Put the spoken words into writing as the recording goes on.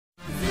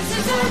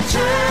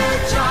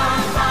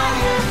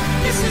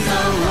is the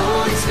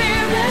Holy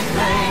Spirit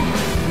flame.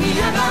 We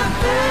have a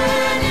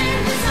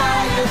burning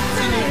desire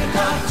to lift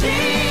up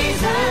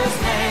Jesus'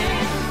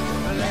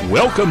 name.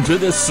 Welcome to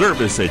this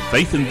service at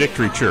Faith and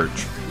Victory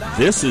Church.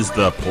 This is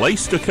the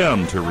place to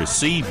come to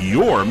receive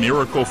your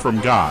miracle from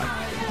God.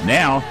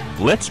 Now,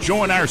 let's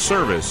join our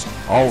service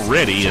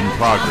already in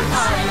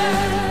progress.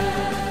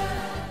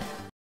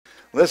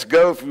 Let's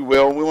go, if you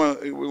will. We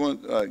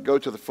want to go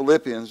to the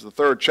Philippians, the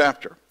 3rd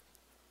chapter.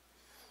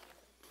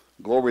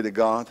 Glory to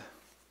God.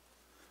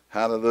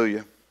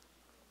 Hallelujah.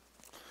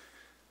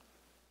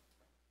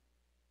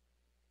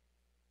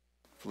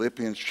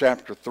 Philippians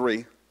chapter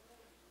 3.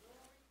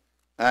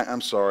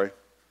 I'm sorry.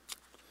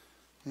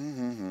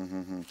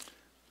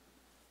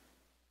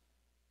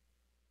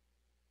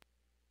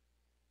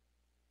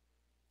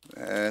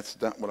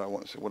 That's not what I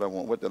want.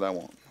 What did I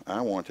want?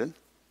 I wanted.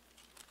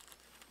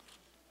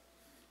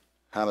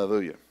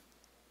 Hallelujah.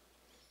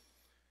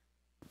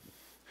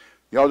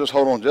 Y'all just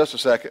hold on just a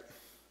second.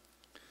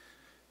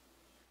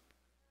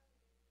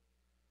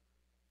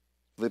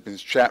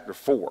 Philippians chapter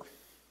 4.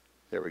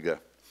 There we go.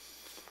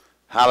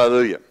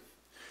 Hallelujah.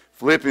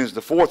 Philippians, the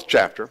 4th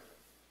chapter.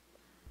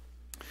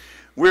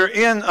 We're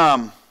in,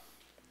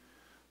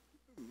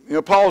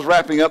 Paul's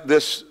wrapping up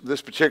this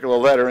particular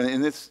letter,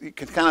 and you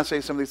can kind of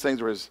say some of these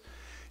things where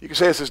you can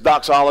say it's this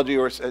doxology,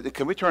 or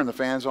can we turn the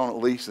fans on at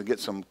least and get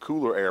some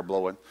cooler air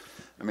blowing?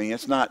 I mean,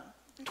 it's not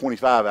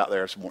 25 out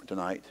there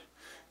tonight.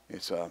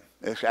 It's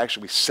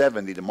actually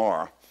 70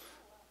 tomorrow.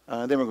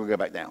 Then we're going to go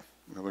back down.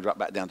 We're going to drop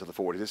back down to the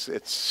 40s.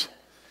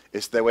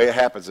 It's the way it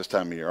happens this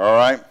time of year, all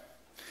right?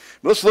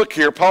 Let's look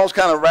here. Paul's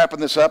kind of wrapping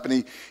this up, and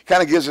he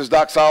kind of gives his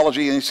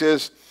doxology, and he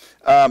says,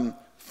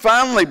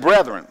 finally,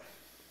 brethren,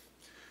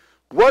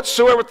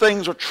 whatsoever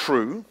things are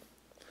true,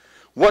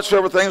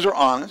 whatsoever things are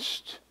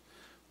honest,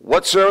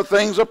 whatsoever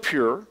things are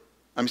pure,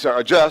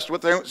 are just,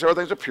 whatsoever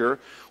things are pure,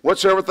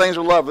 whatsoever things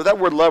are lovely. That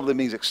word lovely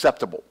means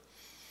acceptable.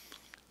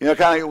 What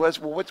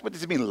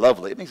does it mean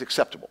lovely? It means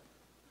acceptable.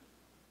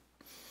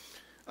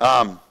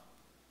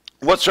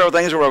 Whatsoever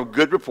things are of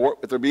good report,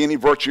 if there be any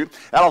virtue,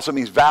 that also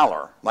means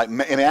valor,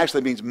 and it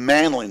actually means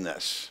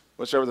manliness.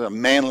 Whatsoever things are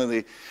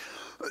manly,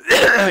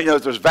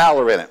 there's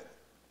valor in it.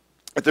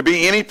 If there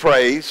be any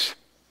praise,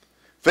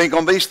 think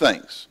on these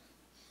things.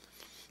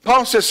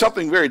 Paul says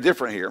something very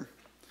different here.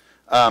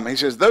 He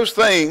says, those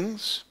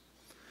things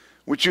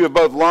which you have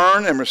both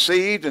learned and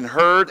received and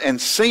heard and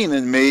seen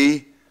in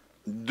me,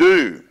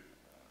 do.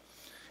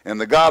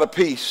 And the God of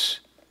peace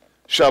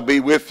shall be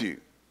with you.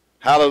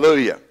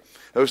 Hallelujah.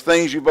 Those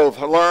things you both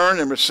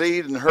learned and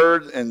received and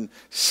heard and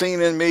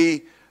seen in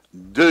me,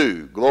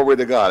 do. Glory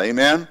to God.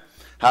 Amen.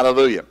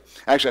 Hallelujah.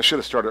 Actually, I should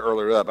have started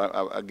earlier up.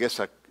 I guess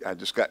I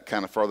just got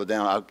kind of further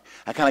down.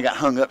 I kind of got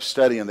hung up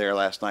studying there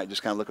last night,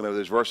 just kind of looking over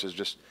those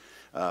verses.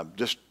 I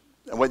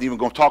wasn't even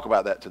going to talk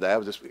about that today.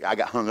 I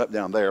got hung up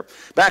down there.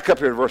 Back up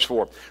here to verse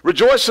 4.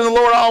 Rejoice in the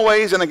Lord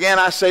always, and again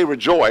I say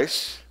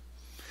rejoice.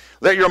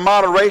 Let your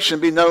moderation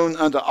be known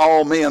unto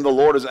all men. The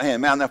Lord is at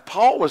hand. Now,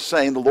 Paul was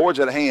saying the Lord's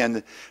at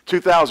hand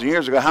 2,000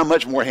 years ago. How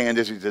much more at hand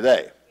is he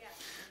today?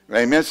 Yeah.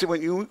 Amen. See,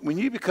 when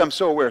you become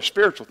so aware of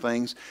spiritual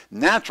things,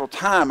 natural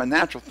time and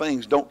natural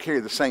things don't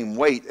carry the same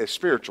weight as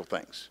spiritual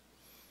things.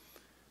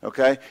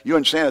 Okay? You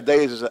understand a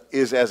day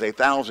is as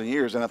 1,000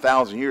 years, and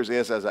 1,000 years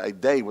is as a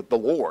day with the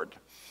Lord.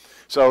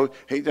 So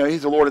he's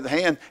the Lord at the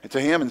hand, and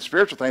to him in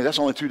spiritual things, that's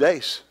only 2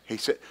 days. He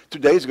said 2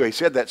 days ago he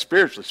said that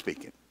spiritually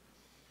speaking.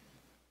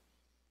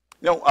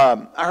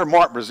 I heard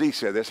Mark Brazee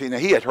say this. He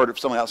had heard it from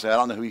someone else say it. I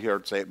don't know who he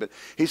heard say it, but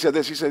he said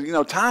this. He said,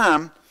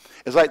 time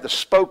is like the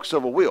spokes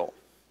of a wheel.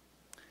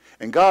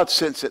 And God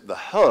sits at the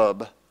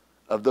hub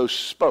of those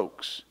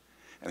spokes.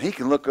 And he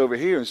can look over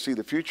here and see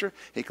the future.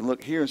 He can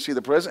look here and see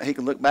the present. He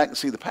can look back and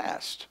see the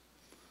past.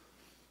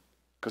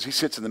 Because he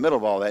sits in the middle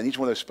of all that. And each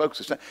one of those spokes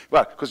is time.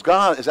 Well, because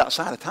God is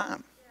outside of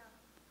time.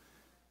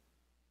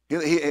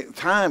 Yeah.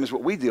 Time is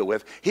what we deal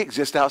with. He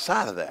exists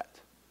outside of that.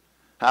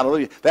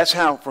 Hallelujah. That's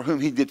how, for whom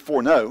he did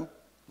foreknow,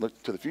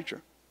 look to the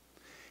future.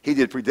 He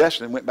did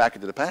predestine and went back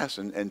into the past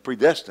and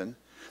predestined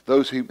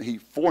those who he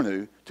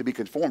foreknew to be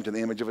conformed to the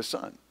image of his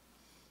son.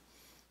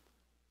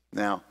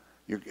 Now,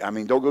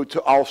 don't go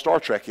to all Star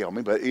Trek on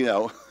me, but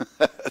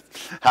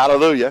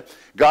hallelujah.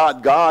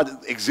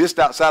 God exists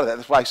outside of that.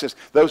 That's why he says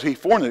those he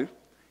foreknew,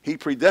 he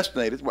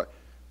predestinated. What?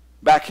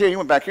 Back here, he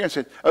went back here and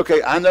said,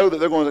 okay, I know that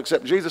they're going to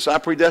accept Jesus, so I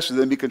predestined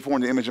them to be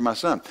conformed to the image of my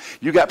son.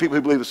 You got people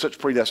who believe in such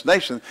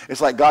predestination,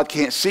 it's like God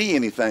can't see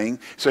anything,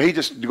 so he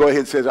just go ahead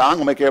and says, I'm going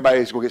to make everybody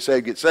who's going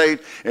to get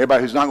saved.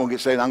 Everybody who's not going to get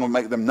saved, I'm going to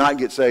make them not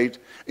get saved.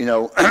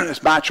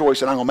 It's my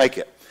choice, and I'm going to make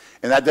it.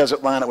 And that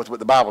doesn't line up with what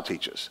the Bible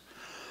teaches.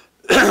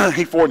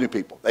 He foreknew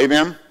people.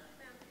 Amen?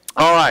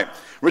 All right.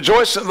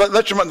 Rejoice,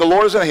 the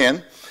Lord is at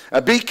hand.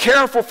 Be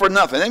careful for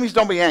nothing. That means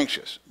don't be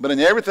anxious, but in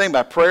everything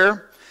by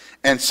prayer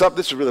and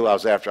this is really what I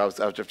was after. I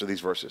was after these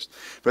verses.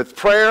 But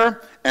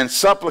prayer and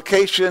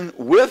supplication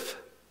with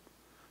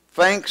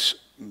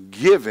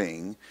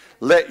thanksgiving,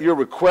 let your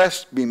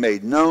requests be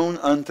made known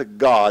unto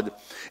God,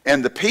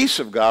 and the peace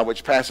of God,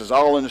 which passes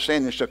all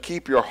understanding, shall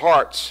keep your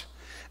hearts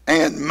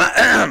and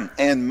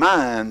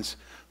minds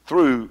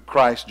through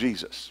Christ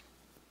Jesus.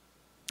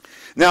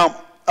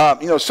 Now,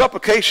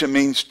 supplication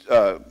means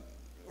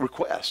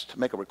request,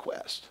 make a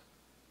request.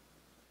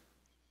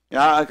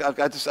 I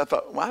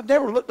thought, well, I've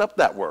never looked up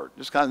that word.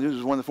 Just kind of used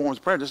as one of the forms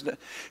of prayer.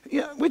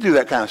 We do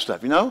that kind of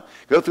stuff,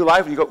 Go through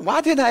life and you go, why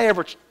didn't I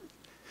ever?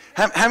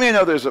 How many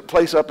know there's a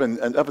place up in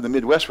the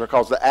Midwest where it's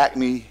called the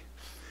Acme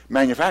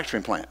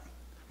manufacturing plant?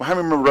 Well, how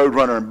many remember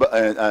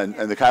Roadrunner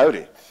and the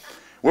Coyote?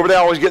 Where were they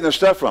always getting their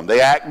stuff from?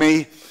 The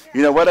Acme,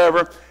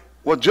 whatever.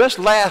 Well, just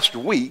last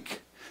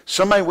week,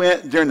 somebody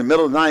went during the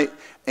middle of the night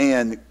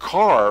and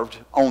carved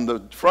on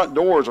the front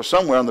doors or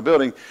somewhere on the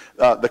building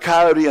the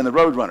Coyote and the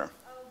Roadrunner.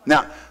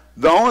 Now,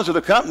 the owners of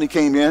the company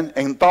came in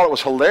and thought it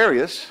was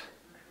hilarious.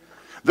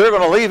 They're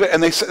going to leave it,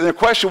 and their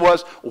question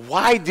was,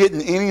 why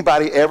didn't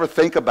anybody ever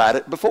think about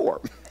it before?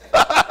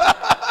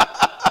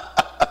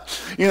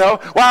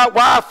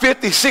 Why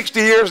 50, 60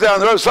 years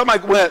down the road,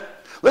 somebody went,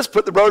 let's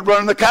put the Roadrunner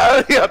and the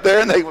Coyote up there,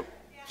 and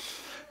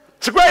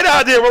it's a great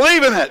idea, we're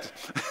leaving it.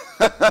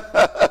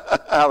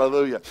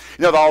 Hallelujah.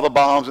 All the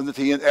bombs and the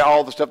tea and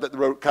all the stuff that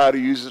the Coyote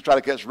uses to try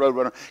to catch the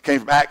Roadrunner came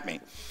from Acme.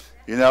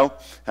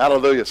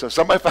 Hallelujah. So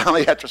somebody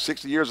finally, after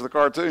 60 years of the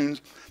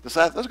cartoons,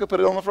 decided, let's go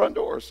put it on the front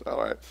doors.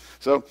 All right.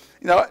 So,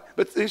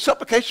 but the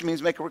supplication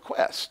means make a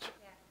request.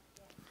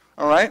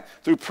 All right.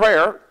 Through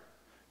prayer,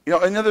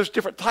 and then there's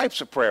different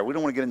types of prayer. We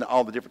don't want to get into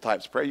all the different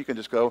types of prayer. You can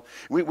just go,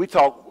 we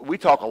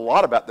talk a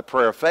lot about the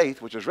prayer of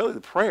faith, which is really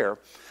the prayer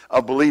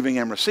of believing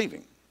and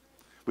receiving.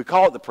 We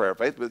call it the prayer of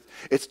faith, but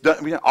it's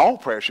done, all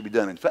prayer should be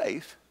done in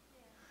faith.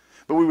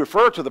 But we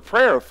refer to the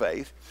prayer of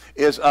faith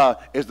is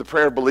the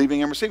prayer of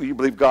believing and receiving. You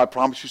believe God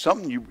promised you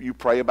something, you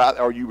pray about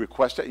it, or you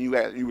request it, and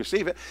you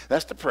receive it.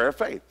 That's the prayer of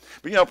faith.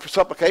 But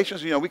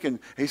supplications,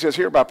 he says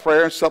here about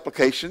prayer and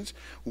supplications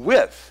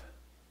with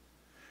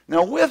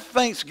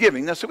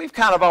thanksgiving. Now, so we've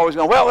kind of always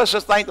gone, well, let's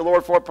just thank the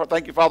Lord for it.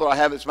 Thank you, Father, I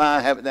have it, it's mine,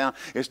 I have it now.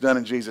 It's done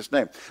in Jesus'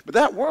 name. But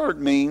that word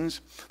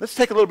means, let's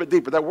take a little bit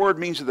deeper. That word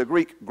means in the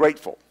Greek,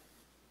 grateful,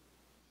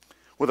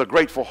 with a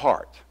grateful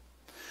heart.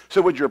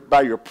 So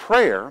by your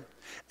prayer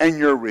and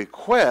your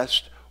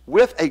request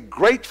with a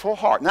grateful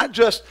heart, not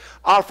just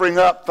offering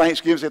up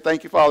thanksgiving, say,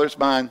 thank you, Father, it's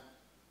mine.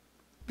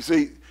 You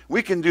see,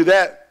 we can do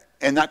that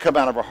and not come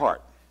out of our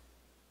heart.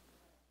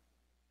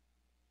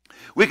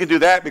 We can do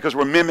that because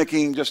we're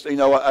mimicking just,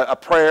 a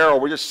prayer, or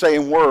we're just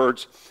saying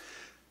words,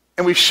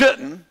 and we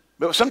shouldn't.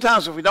 But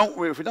sometimes if we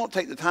don't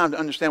take the time to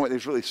understand what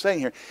he's really saying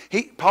here,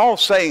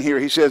 Paul's saying here,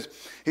 he says,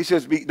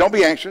 don't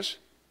be anxious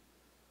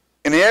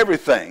in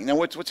everything. Now,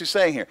 what's he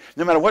saying here?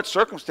 No matter what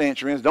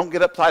circumstance you're in, don't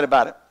get uptight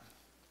about it.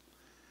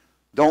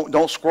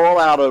 Don't squirrel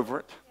out over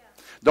it.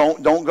 Yeah.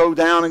 Don't go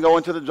down and go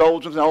into the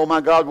doldrums and, oh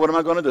my God, what am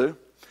I going to do?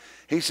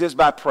 He says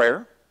by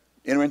prayer,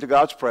 enter into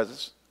God's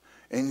presence.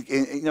 And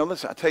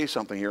listen, I'll tell you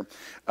something here.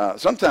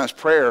 Sometimes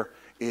prayer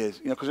is,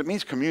 because it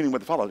means communing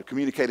with the Father,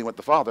 communicating with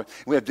the Father.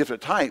 We have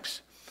different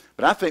types.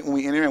 But I think when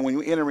we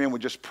enter in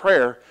with just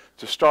prayer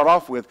to start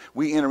off with,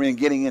 we enter in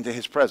getting into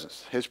His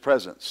presence. His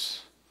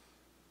presence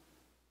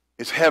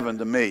is heaven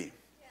to me. Yeah.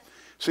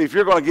 See, if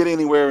you're going to get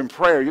anywhere in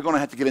prayer, you're going to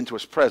have to get into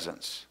His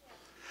presence.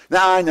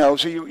 Now, I know,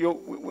 so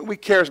we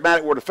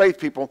charismatic Word of Faith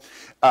people,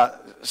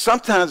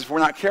 sometimes if we're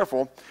not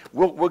careful,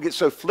 we'll get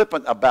so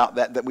flippant about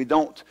that we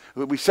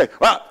say,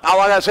 well,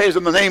 all I got to say is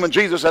in the name of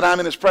Jesus that I'm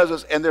in His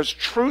presence, and there's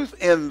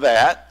truth in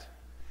that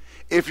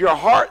if your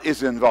heart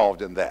is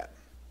involved in that.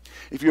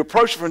 If you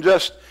approach it from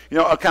just,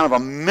 a kind of a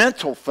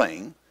mental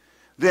thing,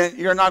 then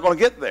you're not going to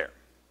get there.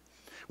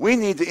 We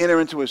need to enter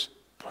into His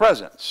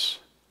presence.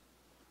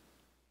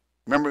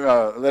 Remember,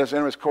 let us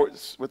enter His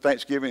courts with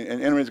thanksgiving,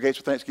 and enter His gates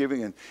with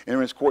thanksgiving, and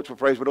enter His courts with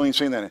praise. We don't even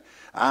sing that.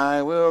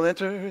 I will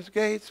enter His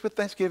gates with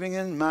thanksgiving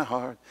in my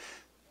heart,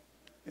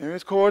 enter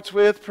His courts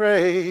with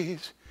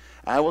praise.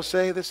 I will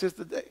say, this is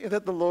the day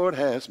that the Lord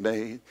has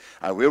made.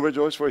 I will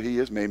rejoice, for He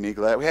has made me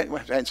glad. We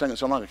hadn't sung it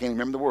so long, I can't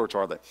remember the words,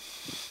 are they?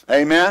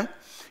 Amen?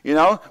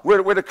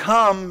 We're to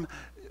come,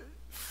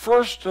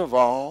 first of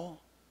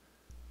all,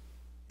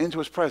 into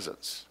His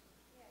presence.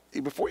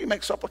 Before you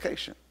make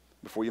supplication,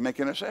 before you make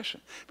intercession,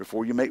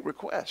 before you make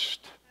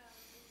request,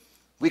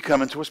 we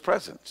come into His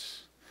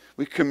presence.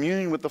 We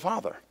commune with the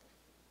Father.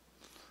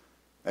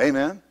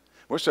 Amen.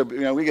 We're so,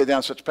 we get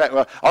down such a path.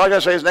 Well, all I got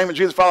to say is, in the name of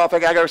Jesus, Father, I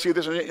think I got to receive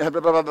this,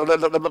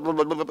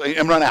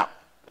 and run out.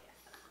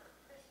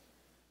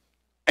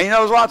 And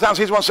there's a lot of times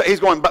he's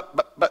going,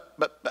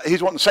 but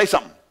he's wanting to say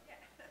something.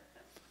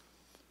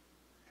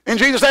 In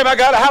Jesus' name, I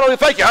got it. Hallelujah.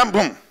 Thank you. I'm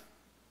boom.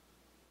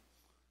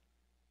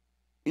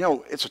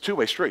 It's a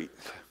two-way street.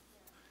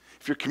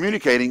 If you're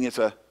communicating, it's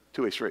a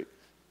two-way street.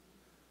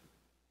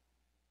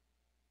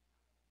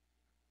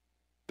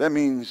 That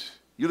means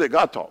you let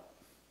God talk.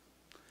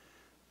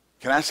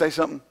 Can I say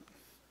something?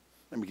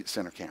 Let me get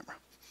center camera.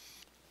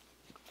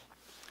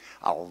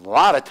 A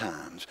lot of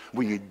times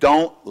when you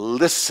don't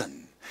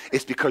listen,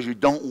 it's because you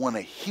don't want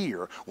to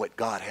hear what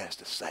God has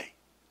to say.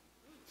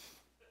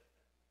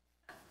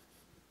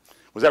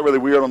 Was that really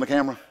weird on the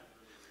camera?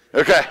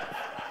 Okay.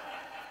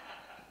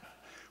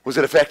 Was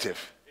it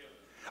effective?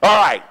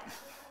 All right.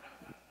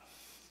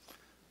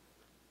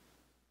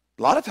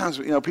 A lot of times,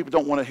 people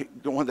don't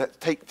want to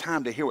take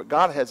time to hear what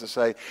God has to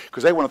say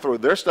because they want to throw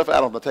their stuff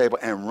out on the table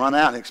and run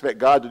out and expect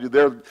God to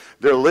do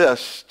their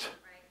list.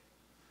 Right.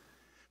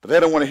 But they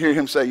don't want to hear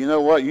him say, you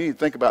know what, you need to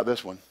think about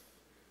this one.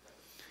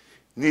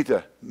 You need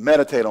to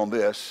meditate on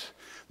this.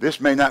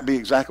 This may not be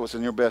exactly what's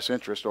in your best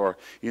interest, or,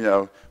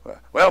 well,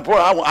 boy,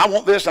 I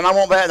want this and I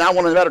want that and I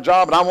want a better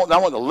job and I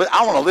want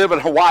to live in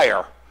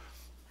Hawaii.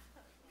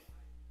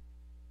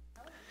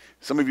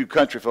 Some of you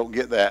country folk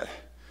get that.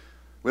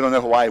 We don't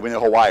know Hawaii, we know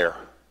Hawaii.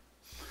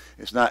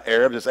 It's not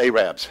Arabs, it's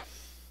Arabs.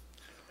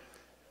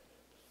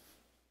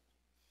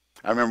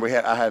 I remember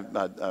I had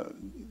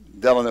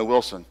Delano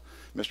Wilson.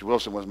 Mr.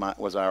 Wilson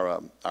was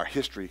our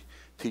history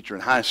teacher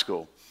in high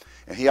school.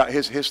 And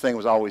his thing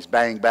was always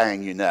bang,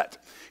 bang, you nut.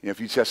 If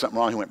you said something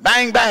wrong, he went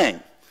bang,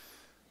 bang.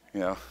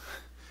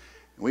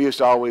 We used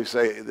to always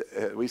say,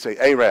 we say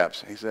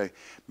Arabs. He'd say,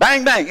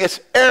 bang, bang,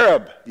 it's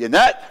Arab, you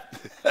nut.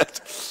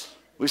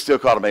 We still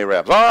call them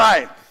Arabs. All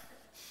right.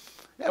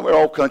 Yeah, we're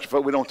old country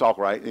folk. We don't talk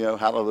right.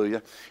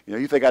 Hallelujah.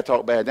 You think I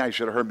talk bad now, you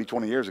should have heard me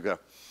 20 years ago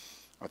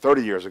or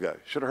 30 years ago.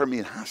 You should have heard me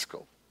in high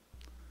school.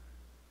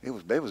 It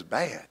was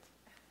bad.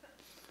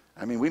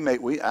 I mean,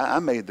 I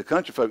made the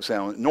country folk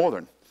sound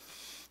northern.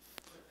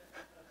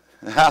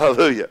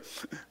 Hallelujah.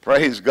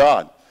 Praise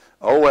God.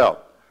 Oh,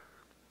 well.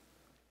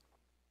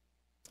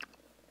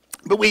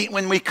 But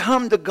when we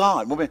come to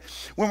God, when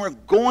we're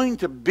going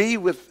to be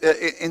with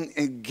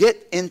and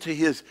get into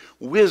his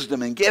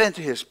wisdom and get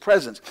into his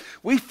presence,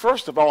 we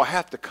first of all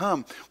have to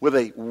come with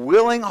a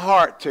willing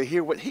heart to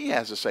hear what he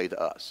has to say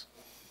to us.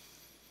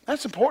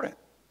 That's important.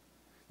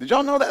 Did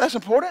y'all know that? That's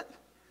important.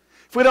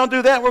 If we don't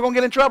do that, we're going to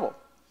get in trouble.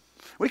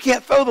 We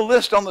can't throw the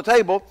list on the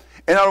table.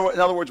 In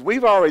other words,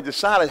 we've already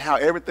decided how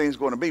everything's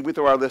going to be. We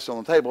throw our list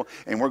on the table,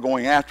 and we're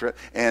going after it.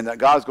 And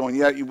God's going,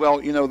 yeah,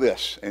 well, you know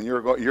this. And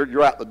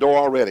you're out the door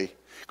already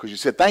because you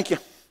said, thank you.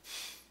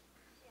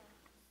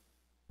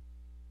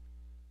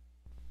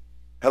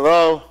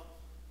 Hello?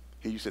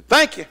 You said,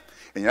 thank you.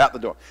 And you're out the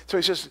door. So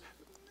he says,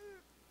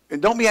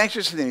 and don't be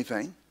anxious in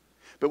anything,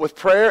 but with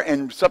prayer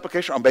and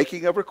supplication or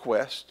making of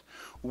request,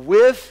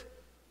 with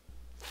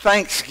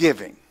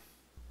thanksgiving.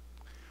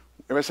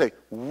 Everybody say,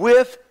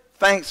 with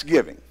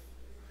thanksgiving.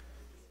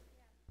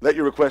 Let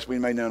your request be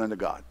made known unto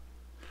God.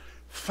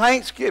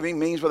 Thanksgiving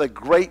means with a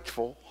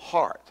grateful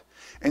heart.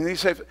 And you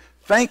say,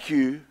 thank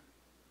you.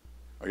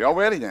 Are y'all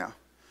ready now?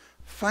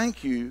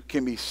 Thank you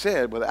can be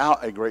said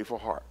without a grateful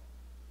heart.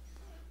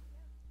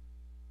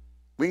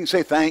 We can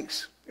say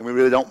thanks, and we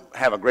really don't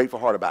have a grateful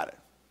heart about it.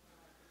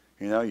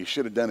 You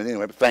should have done it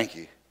anyway, but thank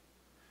you.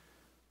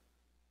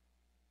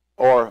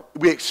 Or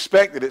we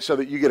expected it so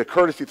that you get a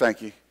courtesy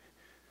thank you.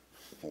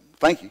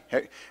 Thank you.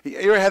 You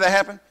ever had that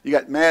happen? You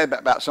got mad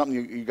about something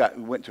you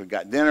went to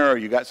dinner, or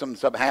you got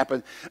something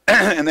happened,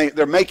 and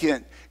they're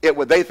making it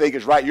what they think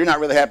is right. You're not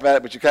really happy about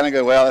it, but you kind of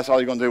go, well, that's all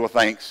you're going to do. Well,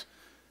 thanks.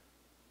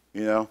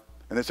 And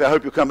they say, I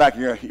hope you'll come back.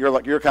 And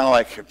you're kind of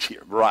like,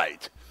 you're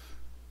right.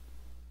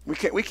 We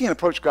can't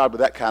approach God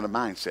with that kind of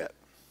mindset.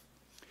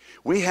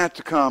 We have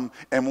to come,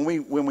 and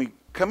when we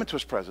come into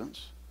his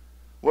presence,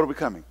 what are we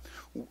coming?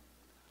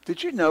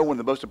 Did you know one of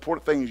the most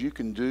important things you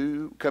can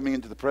do coming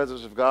into the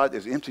presence of God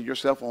is empty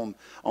yourself on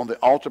the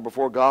altar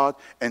before God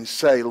and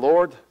say,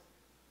 Lord,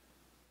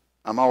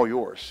 I'm all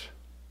yours.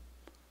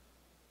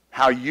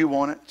 How you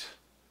want it,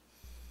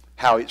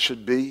 how it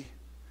should be.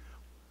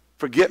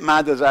 Forget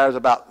my desires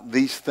about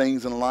these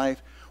things in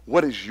life.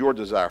 What is your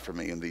desire for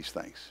me in these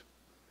things?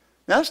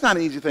 Now, that's not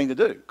an easy thing to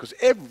do because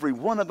every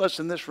one of us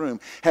in this room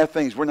have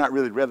things we're not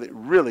really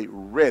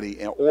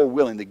ready or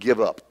willing to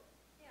give up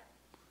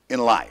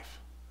in life.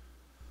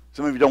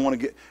 Some of you don't want to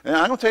get, and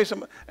I'm going to tell you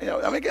something,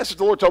 I guess if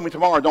the Lord told me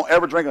tomorrow, don't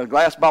ever drink a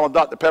glass bottle of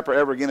Dr. Pepper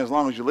ever again as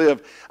long as you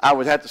live, I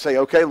would have to say,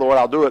 okay, Lord,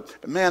 I'll do it.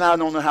 But man, I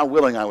don't know how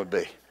willing I would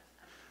be.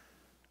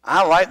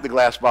 I like the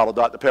glass bottle of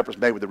Dr. Pepper's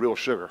made with the real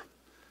sugar.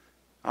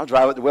 I'll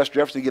drive up to West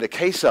Jefferson and get a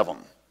case of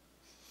them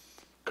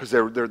because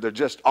they're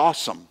just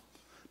awesome.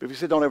 But if you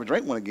say don't ever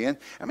drink one again,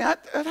 I mean,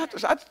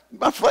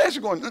 my flesh is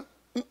going,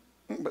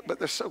 but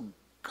they're so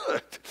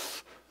good.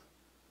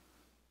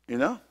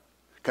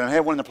 Can I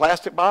have one in a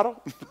plastic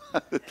bottle?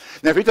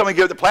 Now, if you tell me to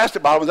give it the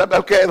plastic bottle, is that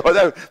okay?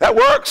 Lord, that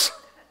works.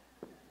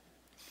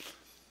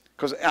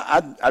 Because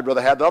I'd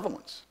rather have the other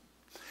ones.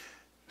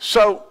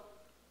 So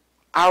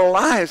our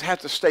lives have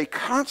to stay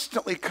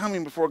constantly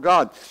coming before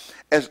God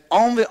as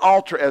on the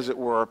altar, as it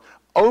were,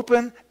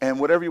 open and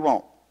whatever you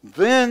want.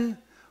 Then,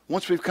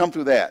 once we've come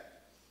through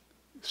that,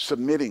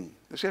 submitting.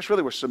 That's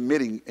really we're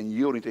submitting and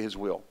yielding to his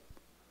will.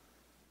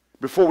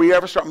 Before we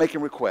ever start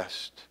making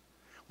requests,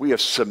 we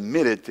have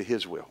submitted to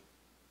his will.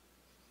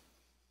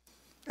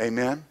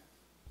 Amen.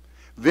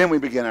 Then we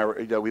begin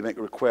we make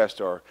a request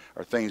or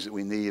things that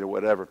we need or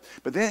whatever.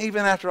 But then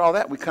even after all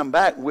that, we come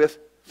back with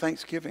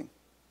thanksgiving.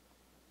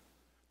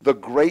 The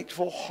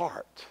grateful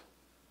heart.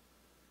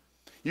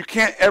 You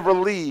can't ever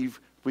leave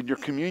with your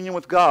communion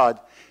with God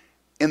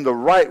in the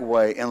right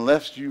way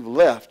unless you've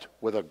left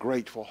with a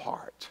grateful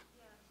heart.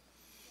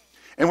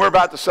 And we're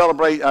about to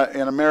celebrate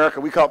in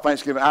America. We call it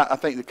Thanksgiving. I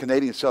think the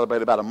Canadians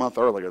celebrate about a month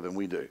earlier than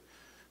we do.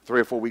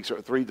 3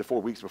 to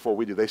 4 weeks before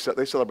we do. They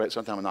celebrate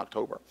sometime in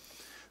October,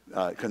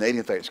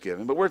 Canadian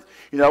Thanksgiving. But we're,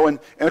 you know, and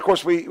of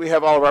course we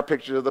have all of our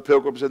pictures of the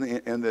Pilgrims and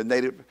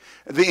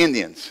the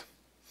Indians.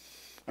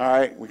 All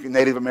right,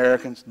 Native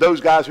Americans, those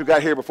guys who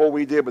got here before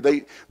we did, but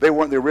they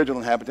weren't the original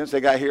inhabitants.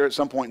 They got here at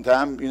some point in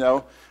time. You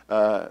know,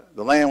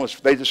 the land was,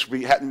 they just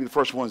happened to be the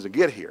first ones to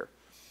get here.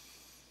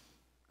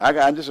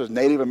 I'm just as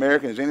Native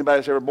American as anybody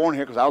that's ever born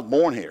here because I was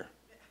born here.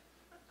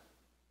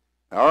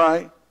 All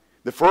right,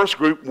 the first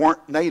group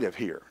weren't native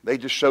here. They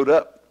just showed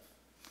up.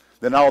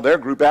 Then all their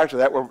group after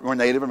that were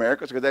Native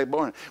Americans because they were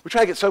born. We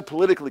try to get so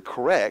politically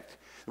correct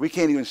that we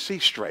can't even see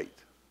straight.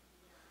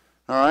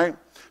 All right?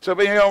 So,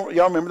 but y'all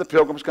remember the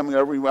Pilgrims coming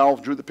over. We all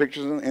drew the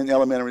pictures in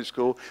elementary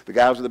school. The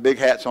guys with the big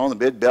hats on, the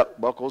big belt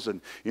buckles,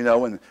 and you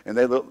know, and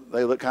they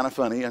look kind of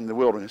funny in the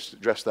wilderness,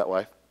 dressed that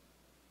way.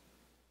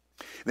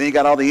 And then you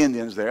got all the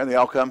Indians there, and they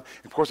all come.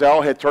 Of course, they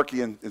all had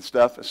turkey and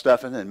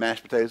stuffing and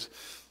mashed potatoes.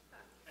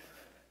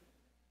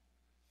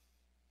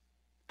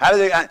 How did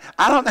they?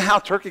 I don't know how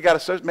turkey got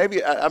associated.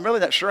 Maybe I'm really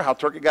not sure how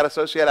turkey got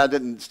associated. I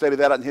didn't study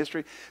that out in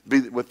history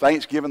with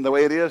Thanksgiving the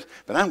way it is,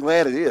 but I'm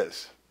glad it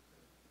is.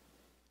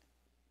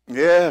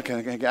 Yeah,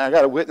 I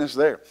got a witness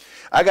there.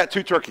 I got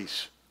 2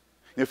 turkeys.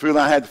 You know, food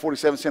line had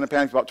 47 cents a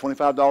pound, about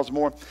 $25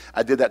 more.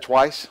 I did that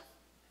twice.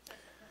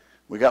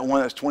 We got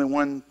one that's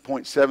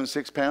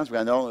 21.76 pounds. We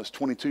got another one that's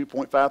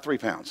 22.53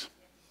 pounds.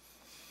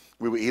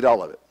 We would eat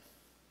all of it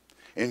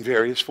in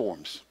various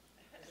forms.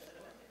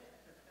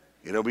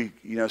 It'll be,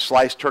 you know,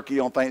 sliced turkey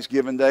on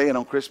Thanksgiving Day and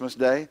on Christmas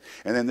Day.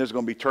 And then there's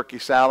going to be turkey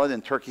salad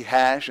and turkey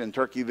hash and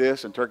turkey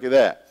this and turkey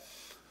that.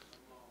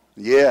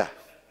 Yeah.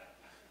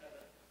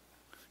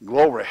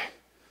 Glory.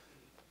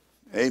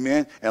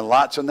 Amen. And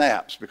lots of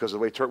naps because the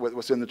way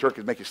what's in the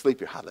turkey make you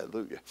sleepy.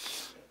 Hallelujah.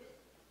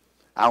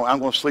 I'm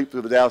going to sleep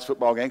through the Dallas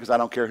football game because I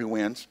don't care who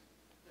wins.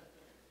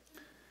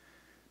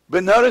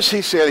 But notice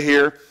he said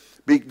here,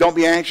 don't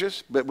be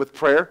anxious, but with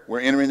prayer, we're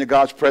entering into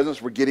God's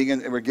presence. We're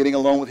getting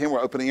alone with him.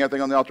 We're opening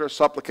everything on the altar of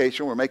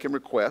supplication. We're making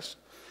requests.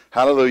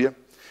 Hallelujah.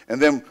 And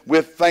then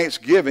with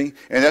thanksgiving,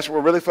 and that's what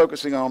we're really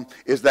focusing on,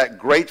 is that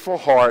grateful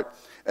heart.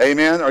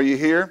 Amen. Are you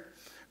here?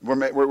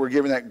 We're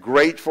giving that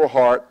grateful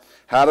heart.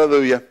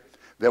 Hallelujah.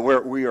 That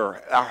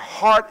our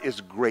heart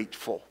is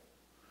grateful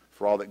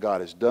for all that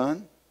God has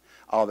done,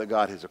 all that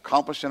God has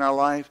accomplished in our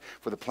life,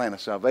 for the plan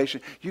of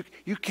salvation.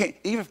 You can't,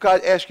 even if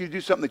God asks you to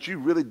do something that you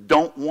really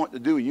don't want to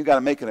do and you got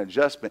to make an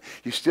adjustment,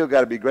 you still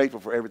got to be grateful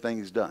for everything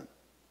he's done.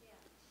 Yeah.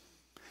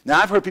 Now,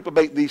 I've heard people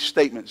make these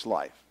statements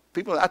live.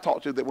 People I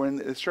talked to that were in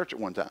this church at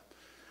one time.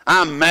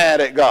 I'm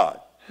mad at God.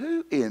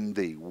 Who in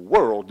the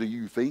world do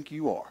you think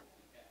you are?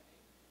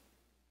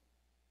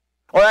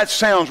 Well, that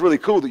sounds really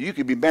cool that you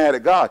could be mad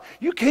at God.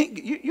 You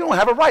don't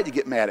have a right to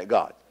get mad at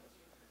God.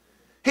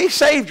 He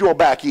saved your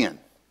back end.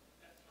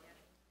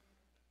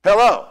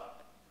 Hello.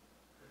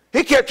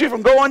 He kept you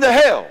from going to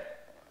hell.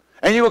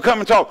 And you will come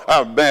and talk,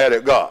 I'm mad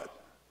at God.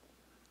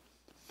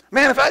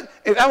 Man, if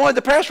I wanted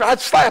the pastor, I'd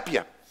slap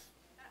you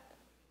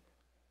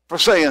for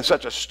saying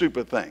such a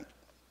stupid thing.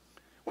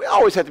 We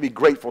always have to be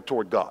grateful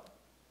toward God.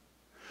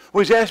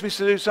 Well, he's asked me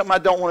to do something I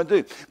don't want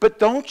to do. But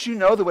don't you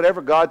know that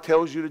whatever God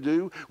tells you to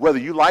do, whether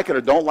you like it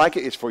or don't like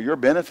it, is for your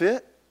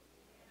benefit?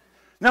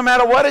 No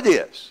matter what it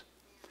is.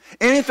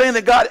 Anything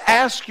that God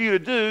asks you to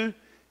do,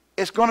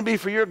 it's going to be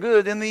for your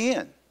good in the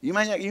end. You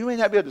may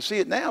not be able to see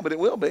it now, but it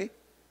will be.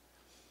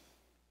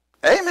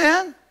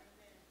 Amen.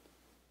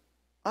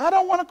 I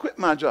don't want to quit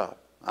my job.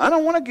 I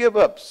don't want to give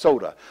up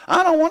soda.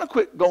 I don't want to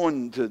quit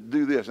going to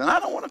do this, and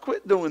I don't want to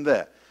quit doing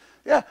that.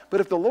 Yeah,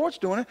 but if the Lord's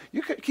doing it,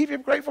 you can keep your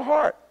grateful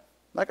heart.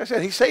 Like I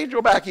said, he saved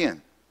your back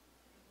end.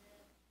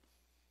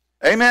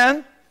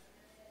 Amen?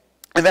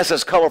 And that's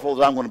as colorful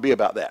as I'm going to be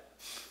about that.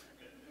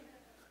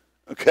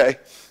 Okay?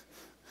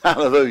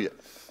 Hallelujah.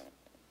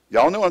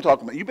 Y'all know what I'm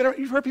talking about.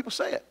 You've heard people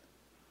say it.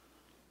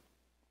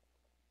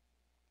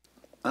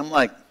 I'm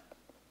like,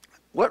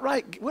 what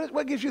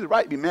gives you the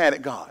right to be mad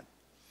at God?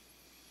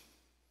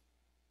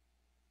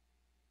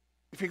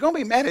 If you're going to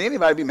be mad at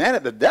anybody, be mad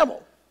at the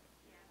devil.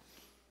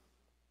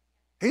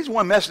 He's the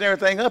one messing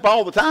everything up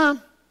all the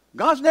time.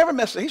 God's never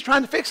messing. He's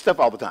trying to fix stuff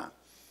all the time.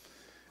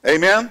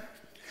 Amen?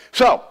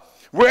 So,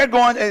 we're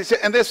going,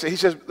 and this, he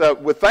says,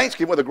 with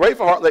thanksgiving, with a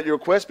grateful heart, let your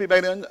requests be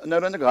made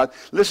known unto God.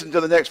 Listen to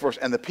the next verse.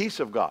 And the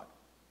peace of God,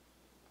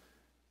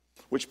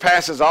 which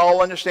passes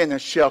all understanding,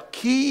 shall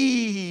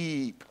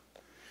keep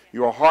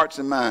your hearts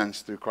and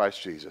minds through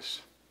Christ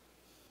Jesus.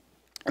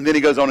 And then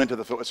he goes on into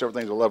whatsoever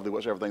things are lovely,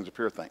 whatsoever things are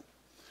pure thing.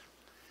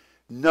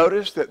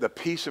 Notice that the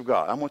peace of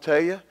God, I'm going to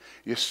tell you,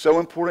 it's so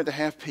important to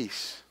have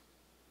peace.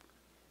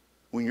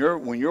 When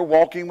you're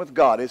walking with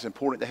God, it's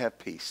important to have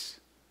peace.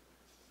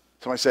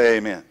 Somebody say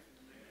amen.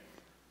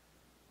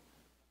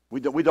 We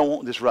don't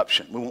want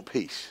disruption. We want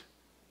peace.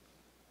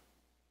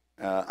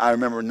 I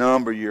remember a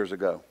number of years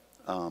ago.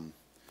 I'm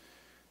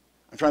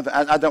trying to.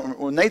 I don't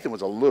remember. Well, Nathan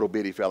was a little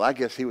bitty fella. I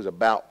guess he was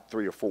about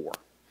 3 or 4.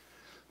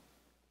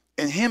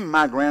 And him and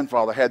my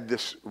grandfather had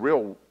this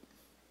real,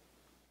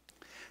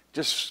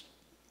 just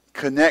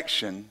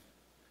connection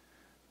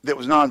that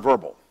was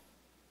nonverbal.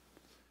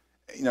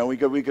 we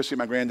go see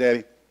my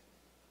granddaddy.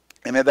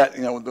 And at that,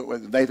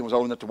 when Nathan was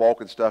old enough to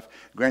walk and stuff,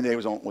 granddaddy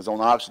was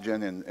on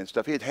oxygen and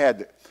stuff. He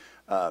had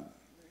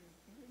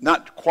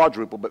not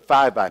quadruple, but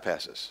 5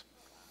 bypasses.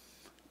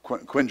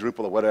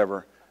 Quadruple or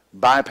whatever.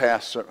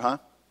 Bypass,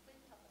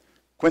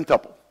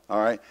 Quintuple,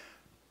 all right.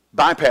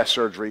 Bypass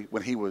surgery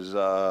when he was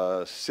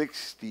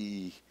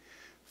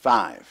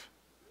 65.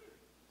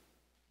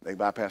 They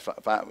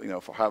bypassed 5,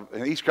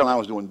 and East Carolina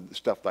was doing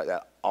stuff like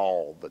that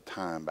all the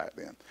time back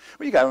then.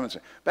 Well, you got to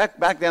understand,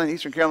 back down in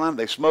Eastern Carolina,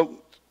 they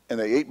smoked and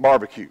they ate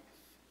barbecue,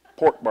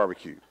 pork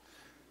barbecue.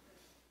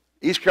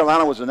 East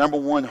Carolina was the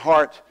 #1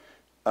 heart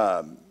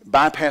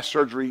bypass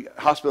surgery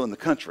hospital in the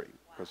country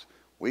because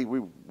we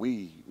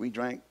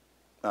drank,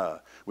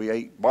 we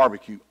ate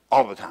barbecue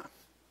all the time.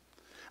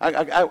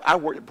 I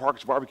worked at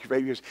Parker's Barbecue for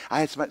 8 years.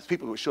 I had some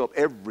people who would show up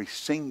every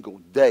single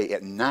day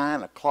at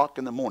 9 o'clock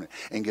in the morning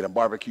and get a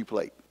barbecue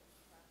plate.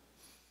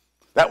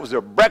 That was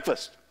their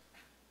breakfast.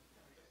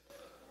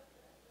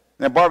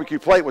 And that barbecue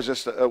plate was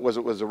just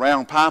was a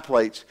round pie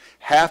plates,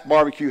 half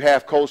barbecue,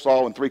 half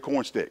coleslaw, and 3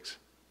 corn sticks.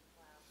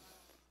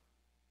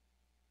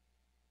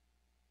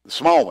 The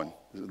small one,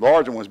 the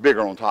larger one was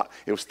bigger on top.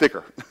 It was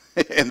thicker,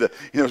 and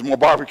there was more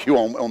barbecue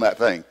on that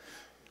thing.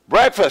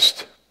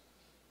 Breakfast.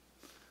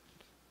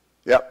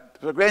 Yep.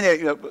 So granddad,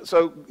 he had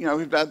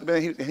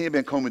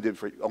been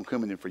on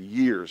Coumadin for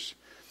years.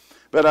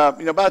 But by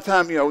the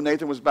time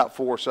Nathan was about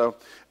 4 or so,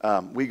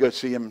 we go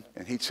see him,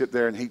 and he'd sit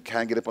there and he'd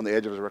kind of get up on the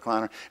edge of his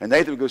recliner, and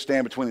Nathan would go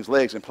stand between his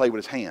legs and play with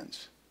his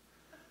hands.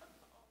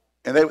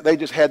 And they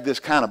just had this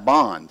kind of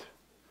bond,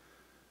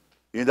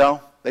 They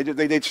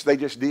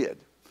just did,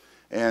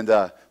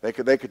 and they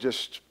could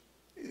just,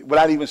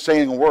 without even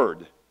saying a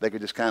word, they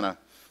could just kind of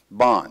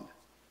bond,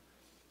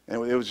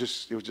 and it was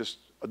just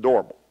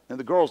adorable. And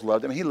the girls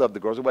loved him. He loved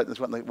the girls. But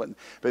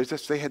it's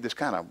just they had this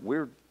kind of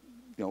weird,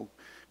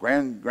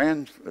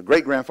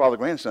 great-grandfather,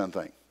 grandson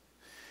thing.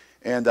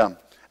 And I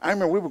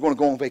remember we were going to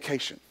go on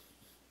vacation.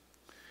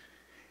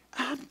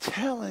 I'm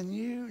telling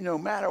you, no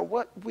matter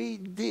what we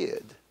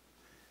did,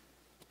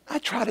 I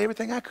tried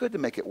everything I could to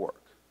make it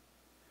work.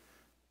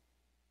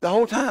 The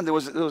whole time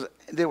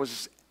there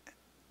was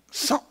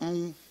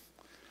something,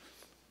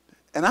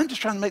 and I'm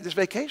just trying to make this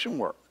vacation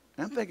work.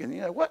 And I'm thinking,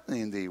 what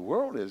in the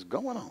world is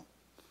going on?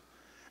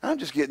 I'm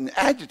just getting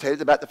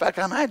agitated about the fact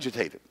I'm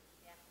agitated.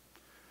 Yeah.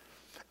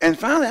 And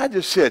finally, I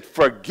just said,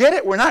 forget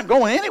it. We're not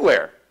going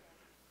anywhere.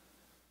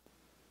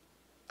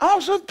 All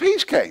of a sudden,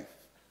 peace came.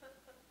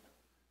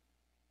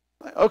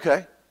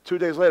 Okay. 2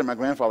 days later, my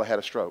grandfather had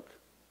a stroke.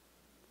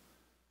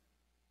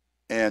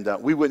 And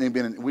we would have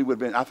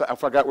been, I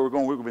forgot where we were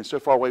going. We would have been so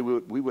far away,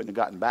 we wouldn't have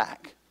gotten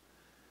back.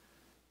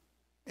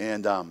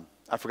 And I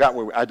forgot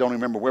I don't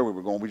remember where we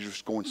were going. We were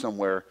just going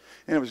somewhere.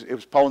 And it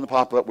was pulling the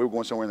pop up. We were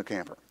going somewhere in the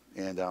camper.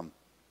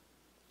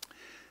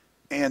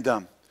 And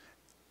that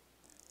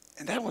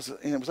was,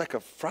 and it was like a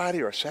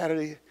Friday or a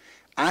Saturday.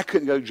 I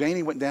couldn't go.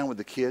 Janie went down with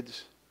the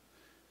kids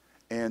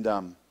and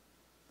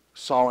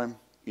saw him,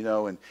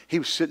 and he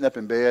was sitting up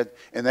in bed,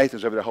 and Nathan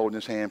was over there holding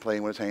his hand,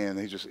 playing with his hand,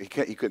 and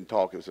he couldn't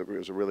talk. It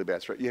was a really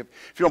bad stroke. If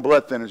you're on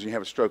blood thinners and you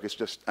have a stroke,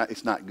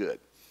 it's not good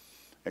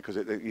because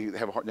you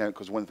have a heart down.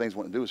 Because one of the things you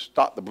want to do is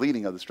stop the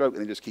bleeding of the stroke,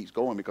 and it just keeps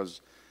going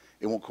because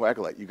it won't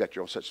coagulate. You got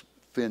your such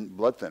thin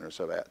blood thinners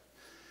so that,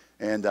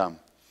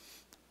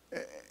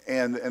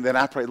 and then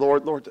I pray,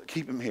 Lord,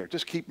 keep him here.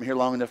 Just keep him here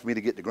long enough for me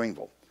to get to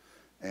Greenville,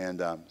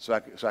 and so I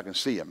can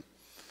see him.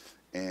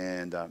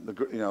 And I'm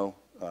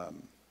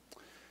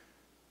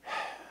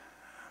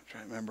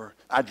trying to remember.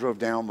 I drove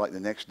down like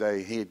the next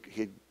day.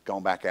 He'd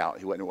gone back out.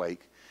 He wasn't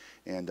awake,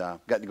 and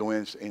got to go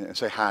in and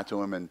say hi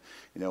to him, and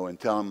and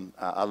tell him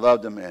I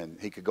loved him, and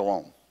he could go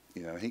on.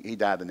 He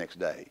died the next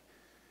day.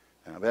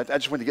 But I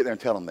just wanted to get there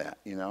and tell him that.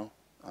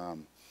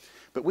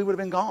 But we would have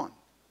been gone.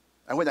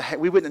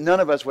 None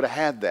of us would have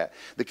had that.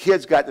 The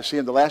kids got to see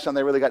him. The last time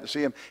they really got to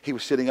see him, he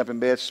was sitting up in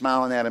bed,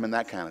 smiling at him, and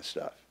that kind of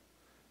stuff.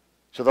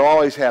 So they'll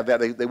always have that.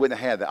 They wouldn't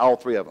have had that. All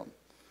 3 of them.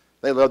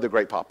 They loved their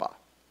great papa.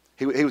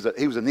 He was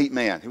a neat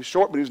man. He was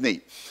short, but he was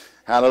neat.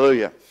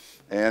 Hallelujah.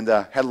 And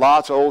had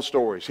lots of old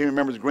stories. He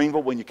remembers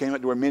Greenville when you came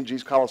up to where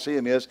Minji's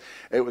Coliseum is.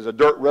 It was a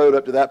dirt road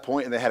up to that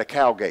point, and they had a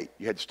cow gate.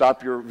 You had to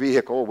stop your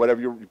vehicle, or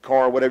whatever your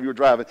car, whatever you were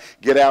driving,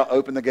 get out,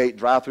 open the gate,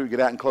 drive through, get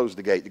out, and close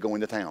the gate to go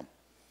into town.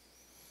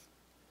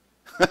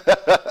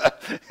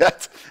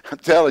 I'm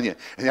telling you.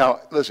 And,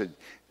 listen,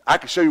 I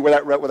can show you where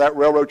that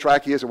railroad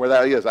track is and where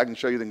that is. I can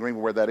show you in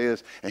Greenville where that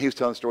is. And he was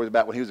telling stories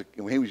about when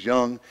he was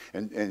young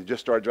and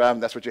just started driving.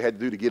 That's what you had to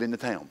do to get into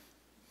town.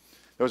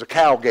 There was a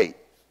cow gate.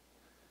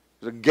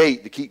 There was a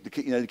gate to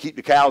keep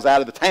the cows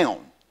out of the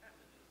town.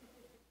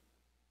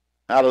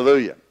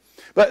 Hallelujah.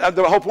 But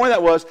the whole point of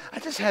that was I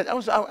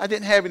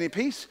didn't have any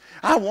peace.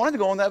 I wanted to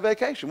go on that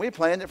vacation. We had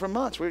planned it for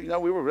months. We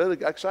were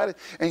really excited,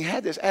 and he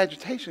had this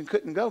agitation,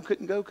 couldn't go,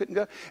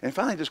 and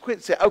finally just quit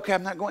and said, "Okay,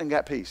 I'm not going," and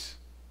got peace.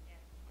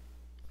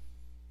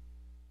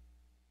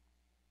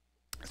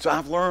 So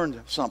I've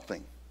learned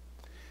something.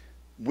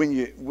 When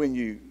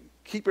you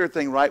keep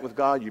everything right with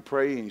God, you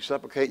pray and you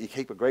supplicate, you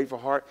keep a grateful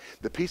heart,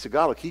 the peace of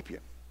God will keep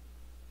you.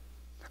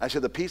 I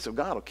said, the peace of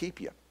God will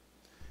keep you.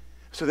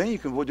 So then you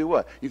can do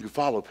what? You can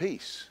follow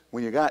peace.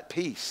 When you got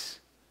peace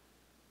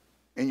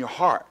in your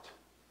heart.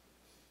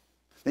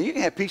 Now you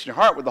can have peace in your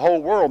heart with the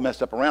whole world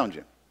messed up around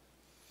you.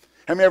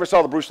 Have you ever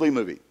saw the Bruce Lee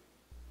movie?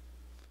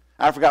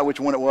 I forgot which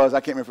one it was. I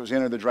can't remember if it was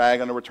Enter the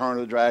Dragon or Return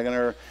of the Dragon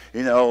or,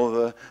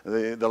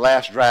 the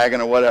Last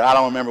Dragon or whatever. I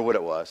don't remember what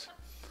it was.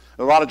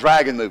 There were a lot of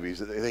dragon movies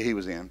that he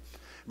was in.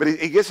 But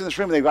he gets in this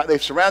room, and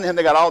they've surrounded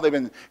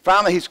him.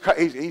 Finally,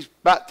 he's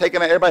about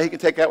taking out everybody he can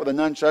take out with the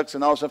nunchucks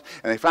and all this stuff.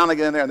 And they finally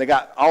get in there, and they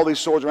got all these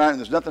swords around, and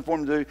there's nothing for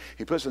him to do.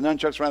 He puts the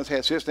nunchucks around his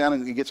head, sits down,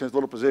 and he gets in his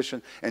little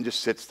position and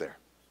just sits there.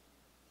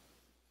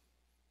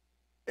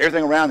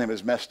 Everything around him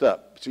is messed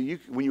up. So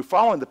when you're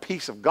following the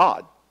peace of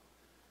God,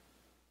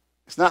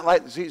 it's not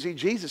like, see,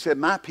 Jesus said,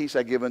 my peace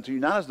I give unto you,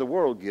 not as the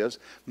world gives,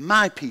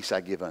 my peace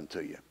I give unto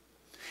you.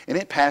 And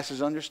it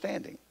passes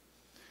understanding.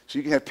 So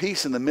you can have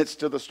peace in the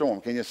midst of the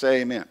storm. Can you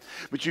say amen?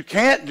 But you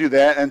can't do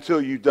that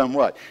until you've done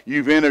what?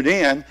 You've entered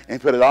in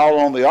and put it all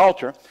on the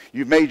altar.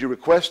 You've made your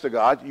request to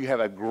God. You have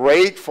a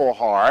grateful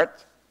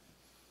heart.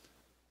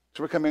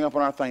 So we're coming up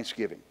on our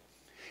Thanksgiving.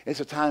 It's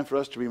a time for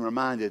us to be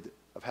reminded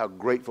of how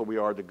grateful we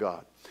are to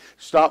God.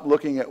 Stop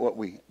looking at what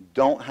we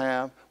don't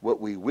have, what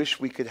we wish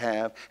we could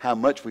have, how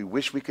much we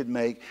wish we could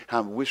make,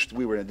 how we wish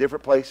we were in a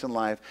different place in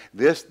life,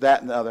 this,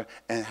 that, and the other,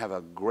 and have a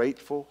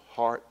grateful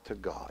heart to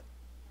God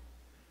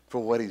for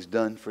what he's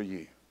done for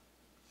you.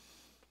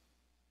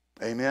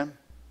 Amen?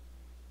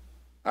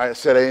 I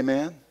said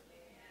amen.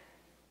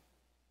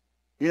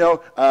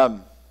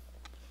 I'm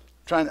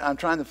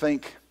trying to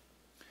think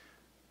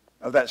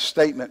of that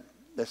statement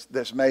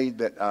that's made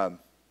that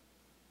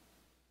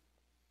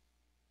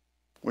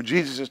when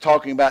Jesus is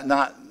talking about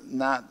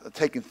not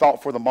taking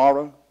thought for the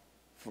morrow,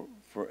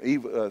 for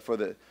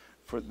the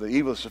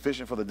evil is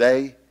sufficient for the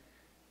day.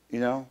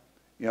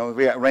 If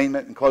we got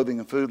raiment and clothing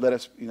and food, let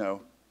us,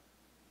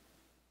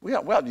 we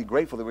ought to be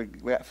grateful that we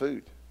got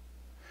food.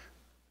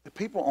 The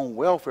people on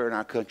welfare in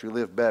our country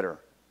live better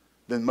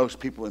than most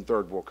people in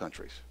third world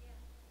countries.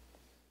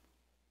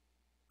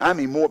 I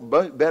mean,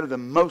 better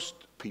than most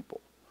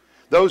people.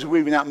 Those who are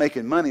even out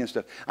making money and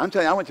stuff. I'm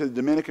telling you, I went to the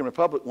Dominican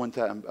Republic one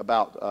time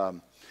about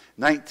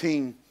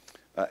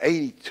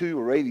 1982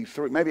 or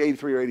 83, maybe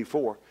 83 or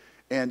 84,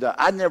 and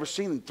I'd never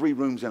seen 3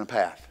 rooms and a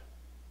bath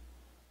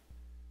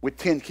with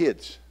 10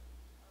 kids.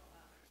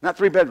 Not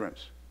 3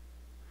 bedrooms.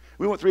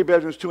 We went 3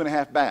 bedrooms,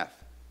 2.5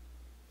 bath.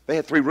 They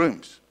had 3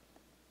 rooms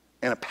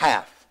and a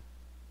path.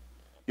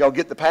 Y'all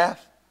get the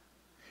path?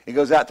 It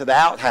goes out to the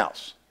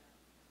outhouse.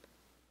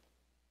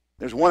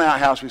 There's one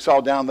outhouse we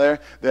saw down there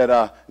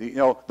that,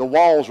 the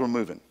walls were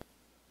moving.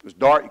 It was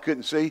dark, you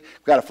couldn't see. We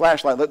got a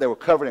flashlight, look, they were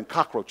covered in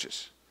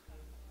cockroaches.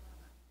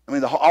 I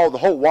mean, the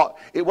whole wall,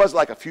 it wasn't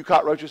like a few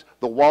cockroaches.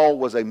 The wall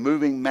was a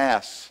moving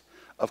mass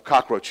of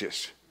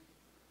cockroaches.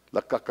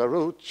 La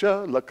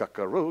cucaracha, la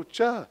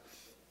cucaracha.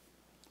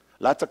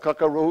 Lots of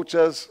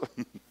cockroaches.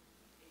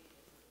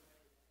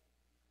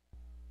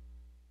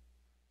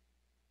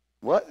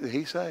 What did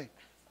he say?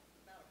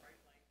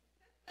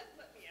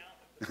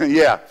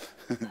 Yeah.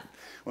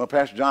 Well,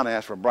 Pastor John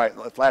asked for a bright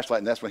flashlight,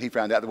 and that's when he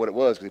found out what it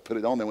was, because he put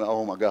it on there and went,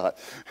 oh, my God.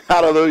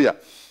 Hallelujah.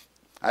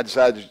 I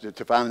decided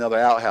to find another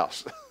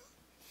outhouse.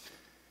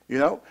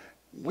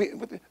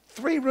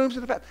 3 rooms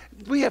in the back.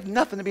 We have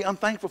nothing to be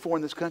unthankful for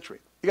in this country.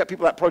 You got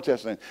people out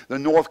protesting. The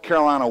North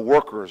Carolina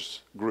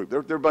Workers Group.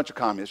 They're a bunch of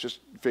communists. Just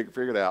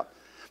figure it out.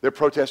 They're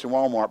protesting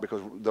Walmart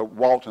because the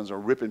Waltons are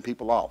ripping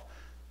people off.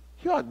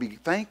 You ought to be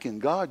thanking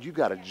God you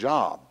got a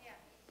job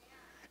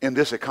in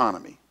this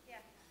economy.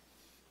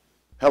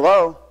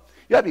 Hello?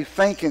 You ought to be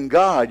thanking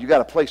God you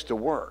got a place to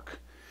work.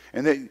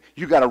 And that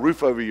you got a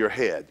roof over your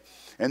head.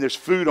 And there's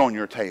food on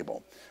your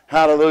table.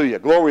 Hallelujah.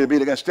 Glory be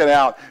to God. Instead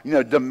out,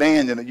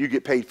 demanding that you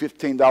get paid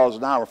 $15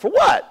 an hour. For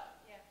what?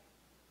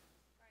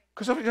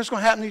 Because if it's just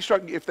going to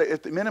happen,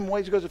 if the minimum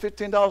wage goes to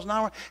 $15 an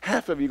hour,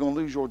 half of you are going to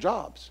lose your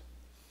jobs.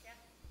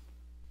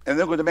 And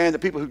they're going to demand the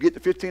people who get the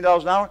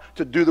 $15 an hour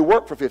to do the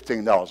work for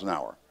 $15 an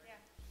hour.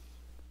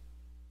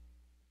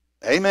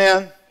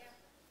 Amen.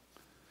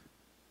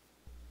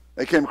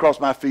 They came across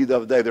my feed the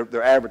other day.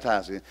 They're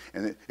advertising,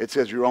 and it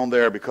says you're on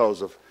there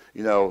because of,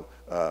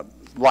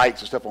 likes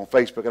and stuff on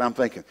Facebook. And I'm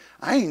thinking,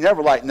 I ain't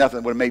never liked nothing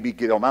that would maybe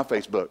get on my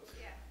Facebook.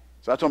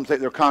 So I told them to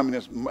take their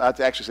communist, I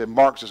actually said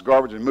Marxist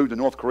garbage and move to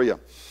North Korea.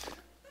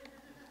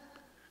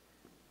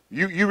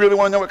 You really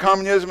want to know what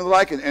communism is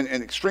like and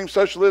extreme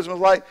socialism is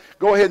like?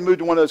 Go ahead and move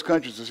to one of those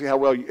countries to see how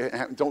well you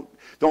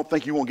don't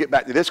think you won't get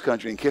back to this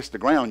country and kiss the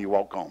ground you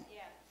walk on.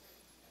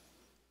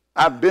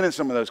 I've been in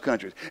some of those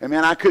countries. And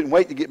man, I couldn't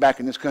wait to get back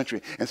in this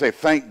country and say,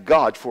 thank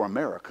God for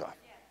America.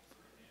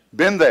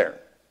 Been there.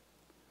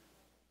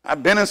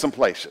 I've been in some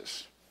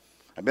places.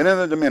 I've been in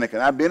the Dominican.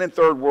 I've been in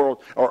third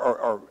world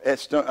or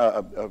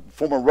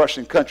former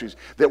Russian countries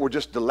that were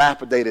just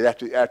dilapidated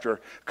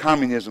after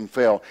communism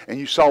fell. And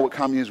you saw what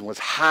communism was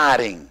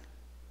hiding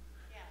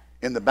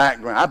in the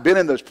background. I've been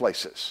in those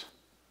places.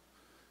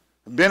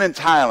 Been in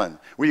Thailand,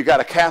 where you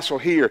got a castle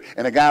here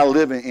and a guy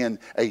living in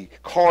a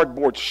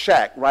cardboard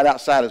shack right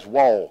outside his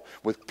wall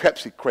with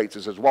Pepsi crates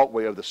as his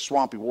walkway over the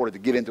swampy water to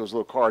get into his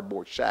little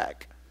cardboard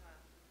shack.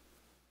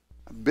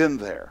 I've been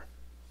there.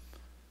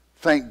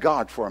 Thank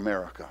God for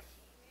America.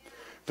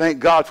 Thank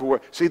God for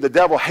where. See, the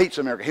devil hates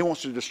America. He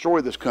wants to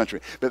destroy this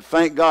country. But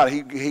thank God,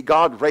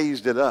 God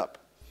raised it up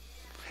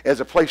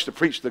as a place to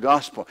preach the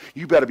gospel.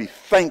 You better be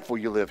thankful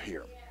you live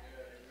here.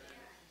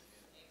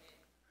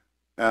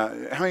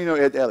 How many know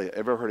Ed Elliott?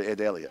 Ever heard of Ed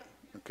Elliott?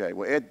 Okay,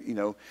 well,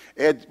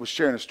 Ed was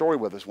sharing a story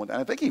with us one time.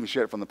 I think he even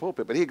shared it from the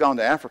pulpit, but he had gone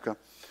to Africa,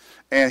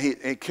 and he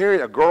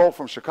carried a girl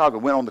from Chicago,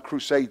 went on the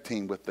crusade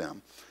team with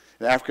them,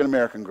 an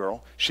African-American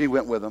girl. She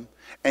went with them,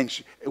 and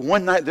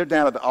one night they're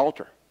down at the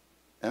altar.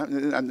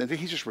 And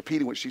he's just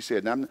repeating what she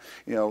said. And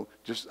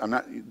I'm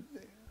not.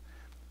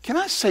 Can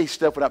I say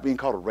stuff without being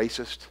called a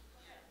racist?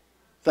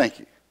 Thank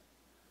you.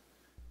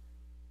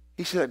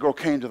 He said that girl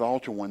came to the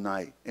altar one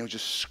night and was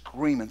just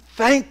screaming,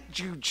 "Thank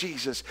you,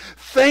 Jesus.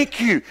 Thank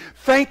you.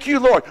 Thank you,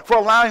 Lord, for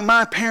allowing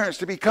my parents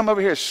to come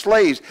over here as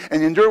slaves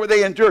and endure what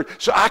they endured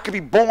so I could be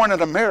born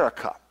in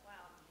America." Wow.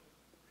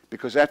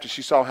 Because after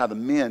she saw how the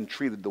men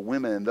treated the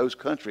women in those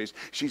countries,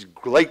 she's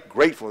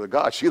grateful to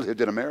God she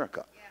lived in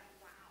America. Yeah.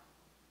 Wow.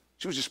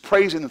 She was just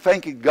praising and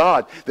thanking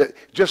God that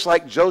just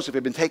like Joseph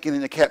had been taken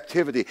into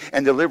captivity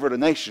and delivered a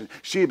nation,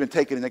 she had been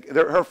taken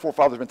her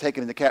forefathers had been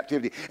taken into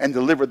captivity and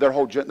delivered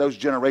those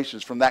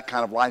generations from that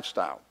kind of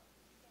lifestyle.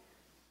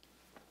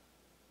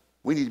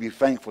 We need to be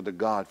thankful to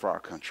God for our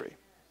country.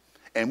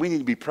 And we need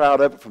to be proud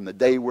of it from the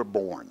day we're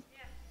born.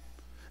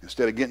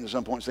 Instead of getting to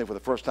some point and saying, for the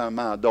first time in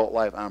my adult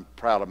life, I'm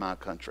proud of my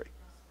country.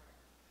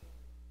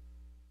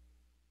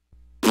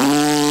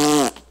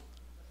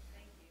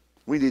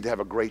 We need to have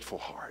a grateful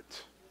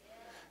heart.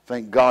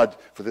 Thank God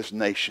for this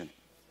nation.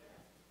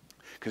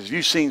 Because if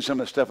you've seen some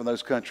of the stuff in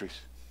those countries,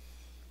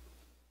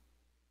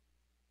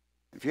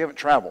 if you haven't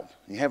traveled,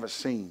 you haven't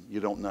seen, you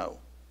don't know.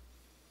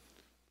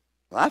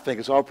 Well, I think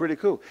it's all pretty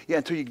cool. Yeah,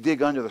 until you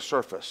dig under the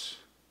surface.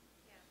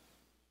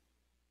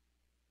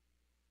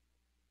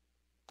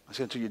 I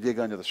said until you dig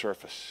under the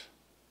surface.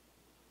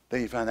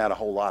 Then you find out a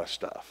whole lot of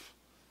stuff.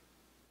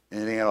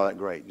 And it ain't all that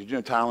great. Did you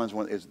know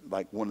Thailand is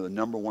like one of the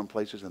 #1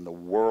 places in the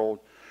world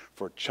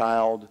for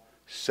child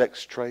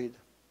sex trade?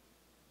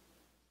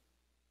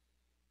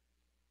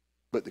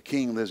 But the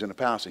king lives in a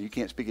palace, and you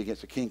can't speak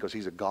against the king because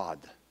he's a god.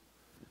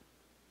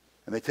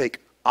 And they take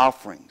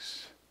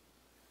offerings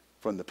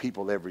from the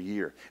people every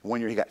year. And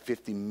one year he got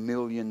 $50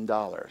 million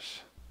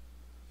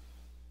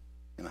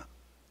in an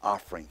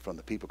offering from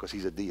the people because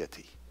he's a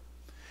deity.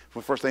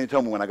 The first thing he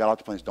told me when I got off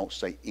the plane is don't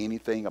say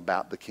anything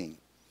about the king.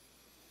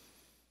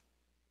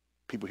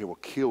 People here will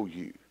kill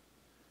you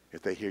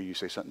if they hear you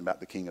say something about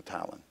the king of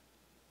Thailand.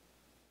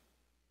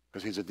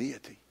 Because he's a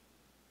deity.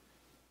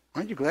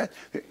 Aren't you glad?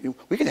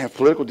 We can have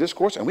political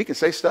discourse and we can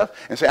say stuff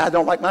and say, I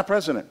don't like my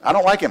president. I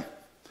don't like him.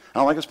 I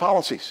don't like his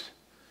policies.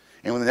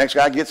 And when the next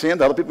guy gets in,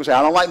 the other people say,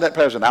 I don't like that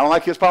president. I don't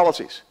like his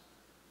policies.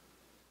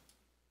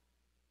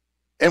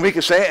 And we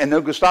can say it and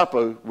no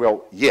Gestapo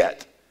will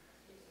yet.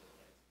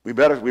 We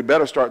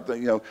better start,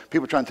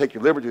 people trying to take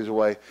your liberties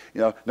away.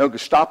 No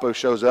Gestapo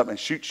shows up and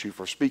shoots you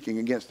for speaking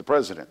against the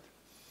president.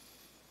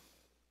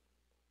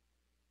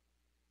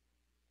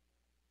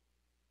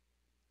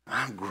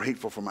 I'm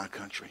grateful for my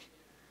country.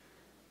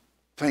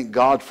 Thank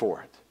God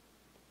for it.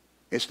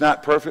 It's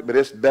not perfect, but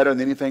it's better than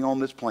anything on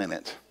this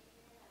planet.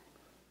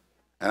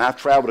 And I've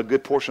traveled a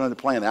good portion of the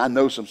planet. I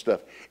know some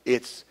stuff.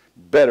 It's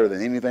better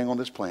than anything on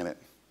this planet.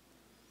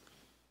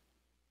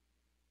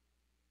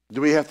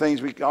 Do we have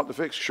things we ought to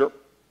fix? Sure.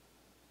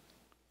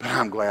 But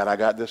I'm glad I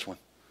got this one.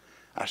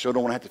 I sure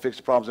don't want to have to fix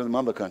the problems in the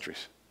other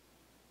countries.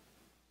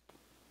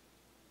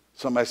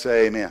 Somebody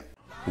say amen.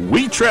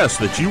 We trust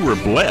that you were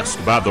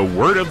blessed by the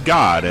Word of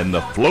God and the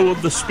flow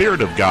of the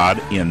Spirit of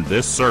God in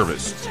this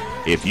service.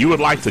 If you would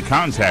like to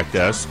contact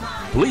us,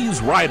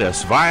 please write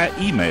us via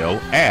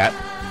email at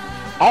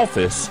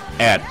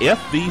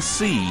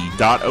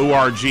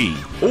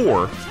office@fvc.org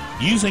or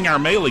using our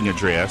mailing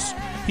address,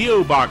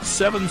 P.O. Box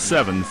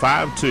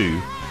 7752,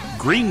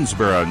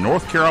 Greensboro,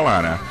 North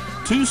Carolina,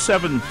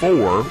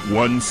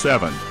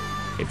 27417.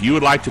 If you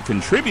would like to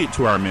contribute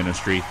to our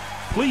ministry,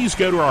 please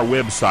go to our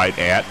website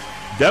at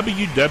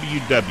www.fvc.org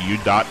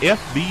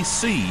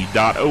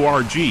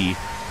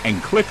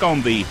and click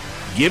on the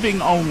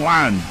Giving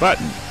Online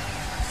button.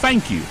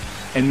 Thank you,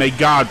 and may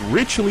God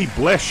richly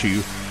bless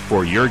you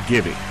for your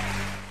giving.